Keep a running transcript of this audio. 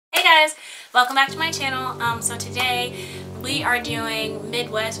guys, welcome back to my channel. So today we are doing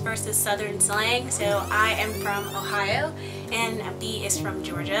Midwest versus Southern slang. So I am from Ohio and B is from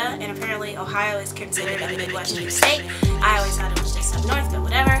Georgia, and apparently Ohio is considered a Midwestern state. I always thought it was just up north, but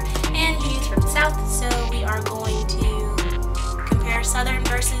whatever. And he's from the South, so we are going to compare Southern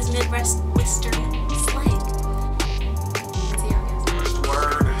versus Midwestern slang. Let's see how it goes. First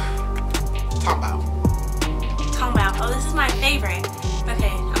word, talk about. Talk about. Oh, this is my favorite.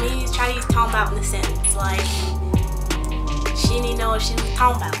 Okay, I'm gonna try to use talk about in the sentence. Like, she didn't know what she was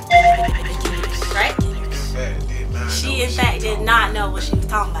talking about. Right? She in fact did not know what she was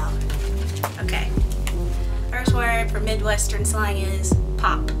talking about. Okay. First word for Midwestern slang is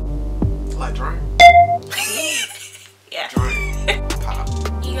pop. Like drink? Yeah. Drink. Pop.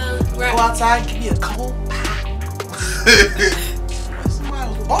 You go Go outside, give me a cold pop. What's the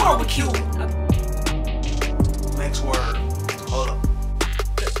matter with barbecue? Next word. Hold up.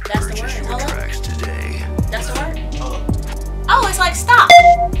 That's the word. Hold up. That's the word. Hold up. Oh, it's like stop.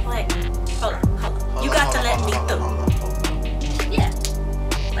 Like, hold up, hold up. You got to let me through. Yeah.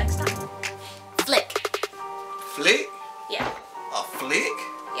 Like stop. Flick. Flick? Yeah. A flick?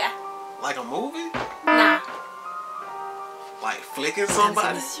 Yeah. Like a movie? Nah. Like flicking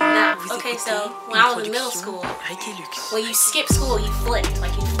somebody? Nah. Okay, so when I was in middle school, when you skip school, you flicked.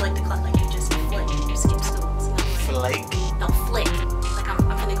 Like you flicked the clock. Like you just flicked. You skip school. Flake? No, flick. Like I'm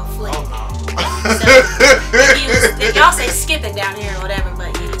finna go flick. Oh no. So if y'all say skipping down here or whatever,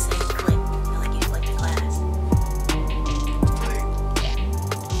 but you would say flick. Like you flicked the class. Flick. Yeah.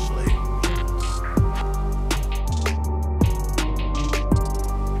 Flick.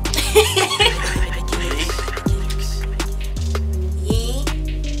 Yeah.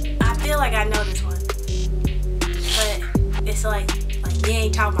 I feel like I know this one, but it's like you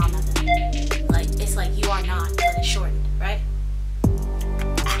ain't talking about nothing. Like it's like you are not, but it's shortened, right?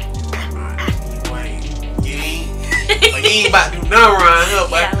 Like you ain't about to do nothing around here,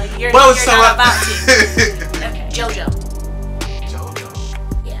 but yeah, like you're not about to. JoJo. JoJo.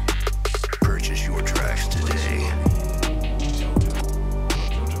 Yeah. Purchase your tracks today.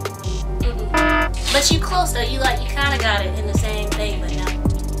 But you close though. You kind of got it in the same thing, but no.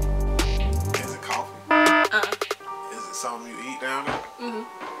 Is it coffee? Is it something you eat down there? You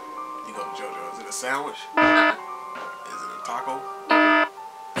go to JoJo. Is it a sandwich? Is it a taco?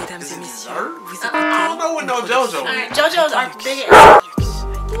 Is it dessert? I don't know what no JoJo. Alright, JoJo's are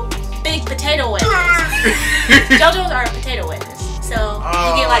big potato wedges. JoJo's are potato wedges. So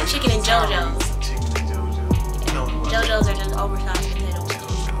you get like chicken and JoJo's. Chicken and JoJo. Yeah. JoJo's are just oversized potato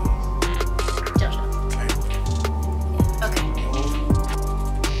wedges. JoJo. Okay.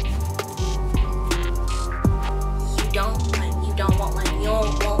 You don't want none. Yeah.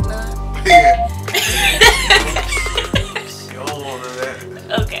 You don't want none of that.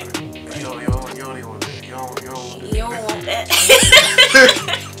 Okay. You don't even want that. You don't Want that.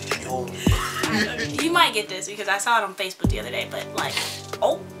 You might get this because I saw it on Facebook the other day, but like,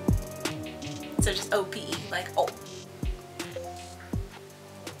 oh. So just O-P-E, like, oh.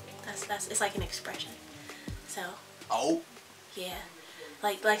 It's like an expression. So. Oh. Yeah.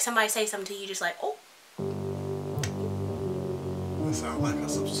 Like somebody say something to you, just like, oh. That sounds like a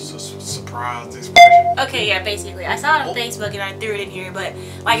surprise expression. Okay, yeah, basically. I saw it on Facebook and I threw it in here, but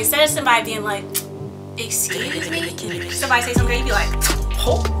like instead of somebody being like, excuse me, somebody say something, you'd be like,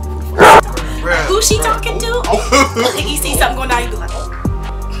 oh. Who's she talking to? Oh. Like you see something going down, you'd be like, oh.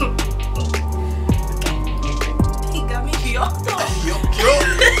 Okay. He got me yoked up.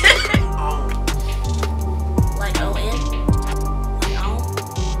 Like O-N? Like on?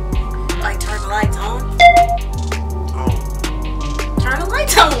 Like turn the lights on? Turn the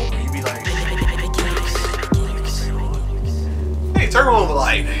lights on. You be like, hey, turn on the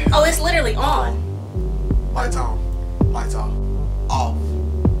light. Oh, it's literally on. Lights on. Lights off. Off.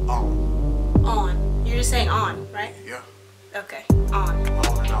 On. On. You're just saying on, right? Yeah. Okay. On.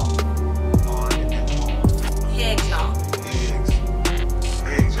 On and off. On and off. Eggs, no.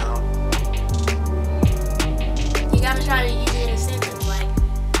 Eggs, y'all. You gotta try to use it in a sentence. Like,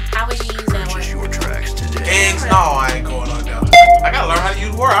 how would you use that word? Purchase your tracks today. Eggs? No, I ain't going like that. I gotta learn how to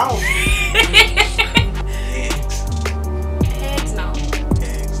use the word. I don't. Eggs. Eggs, no.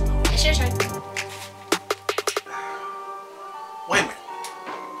 Eggs, no. It's your turn. Wait a minute.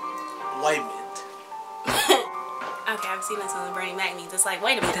 Wait a minute. Okay, I've seen this on the Bernie Mac memes. It's like,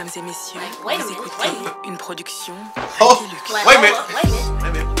 wait a minute. Mesdames et messieurs, Like, wait a vous minute, écoutez wait a minute. une production Oh, Deluxe. Like, wait a hold minute. up, wait a minute. Wait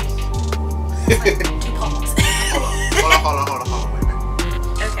a minute. It's like 2 pause. Hold on. Wait a minute.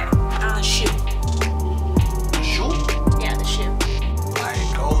 Okay. Shoe. The shoe? Yeah, the shoe. Like,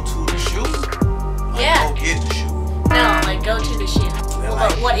 go to the shoe? Like, Yeah. Go get the shoe. No, like go to the shoe. Well,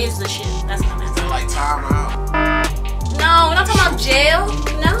 like, what is the shoe? That's what I'm asking. Is it like time out? No, we're not talking about jail.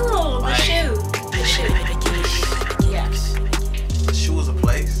 No, the Like, shoe. The shoe. Yeah. The shoe is a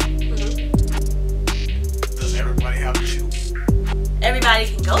place. Does everybody have a shoe? Everybody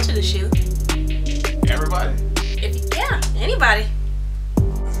can go to the shoe. Everybody? Yeah, anybody.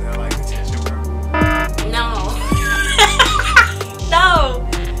 Is that like detention, bro? No. No.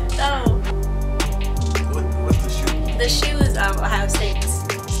 No. What's the shoe? The shoe is Ohio State's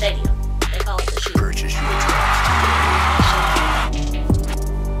stadium. They call it the shoe. Purchase your tracks today.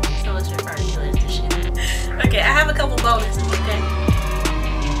 So it's referred to as the shoe. Okay, I have a couple bonuses, okay?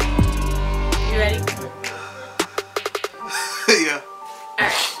 You ready? Yeah.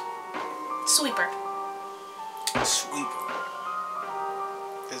 Alright. Sweeper. A sweeper.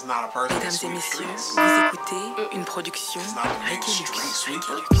 It's not a person that Mesdames et sweeps messieurs, streets. vous écoutez une production It's not a big Reiki street Lux.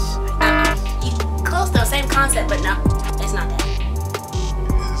 sweeper. You close though, same concept, but no, it's not that.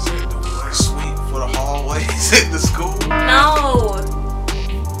 Is it the one sweep for the hallways in the school? No.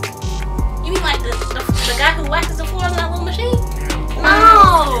 You mean like the guy who waxes the floor with that little machine?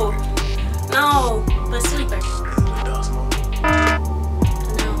 No. No, but sweeper. Is it the dust mower?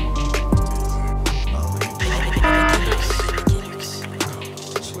 No.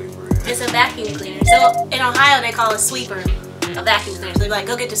 Sweeper. It's a vacuum cleaner. So in Ohio they call a sweeper a vacuum cleaner. So they're like,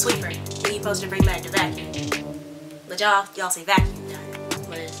 go get the sweeper. And you're supposed to bring back the vacuum. But y'all say vacuum done.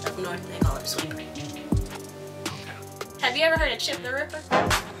 But it's up north they call it a sweeper. Have you ever heard of Chip the Ripper?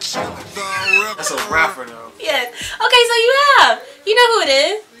 That's a rapper though. Yes. Okay, so you have. You know who it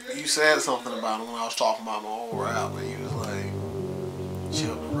is. You said something about him when I was talking about my old rap, and you was like,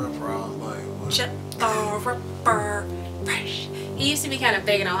 Chip the Ripper. I was like, what? Chip the Ripper. Fresh. He used to be kind of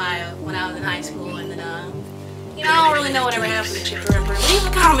big in Ohio when I was in high school, and then you know, I don't really know whatever happened to Chip the Ripper. Leave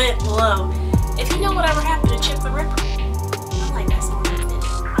a comment below if you know whatever happened to Chip the Ripper. I like that song. I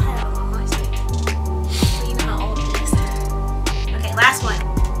had it on my stage. So you know how old it is. Okay, last one.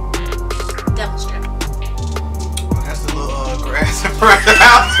 Devil strip. That's the little grass in front of the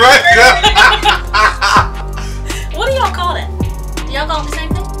house right there. What do y'all call that? Do y'all call it the same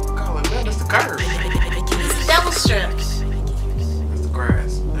thing? Call it that. That's the curb. It's devil strip. That's the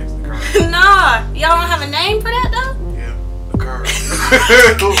grass next to the curb. Nah, y'all don't have a name for that though? Yeah, the curb.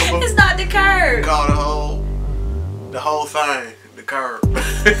 It's not the curb. Call the whole thing the curb.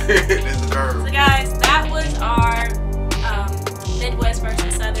 It's the curb. So guys, that was our Midwest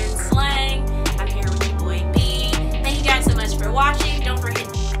versus Southern slang. I'm here with your boy B. Thank you guys so much for watching. Don't forget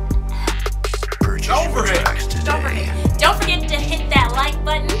Purchase Don't your forget. tracks today. don't forget to hit that like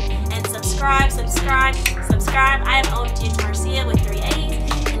button and subscribe. I am OG Marcia with 3 A's.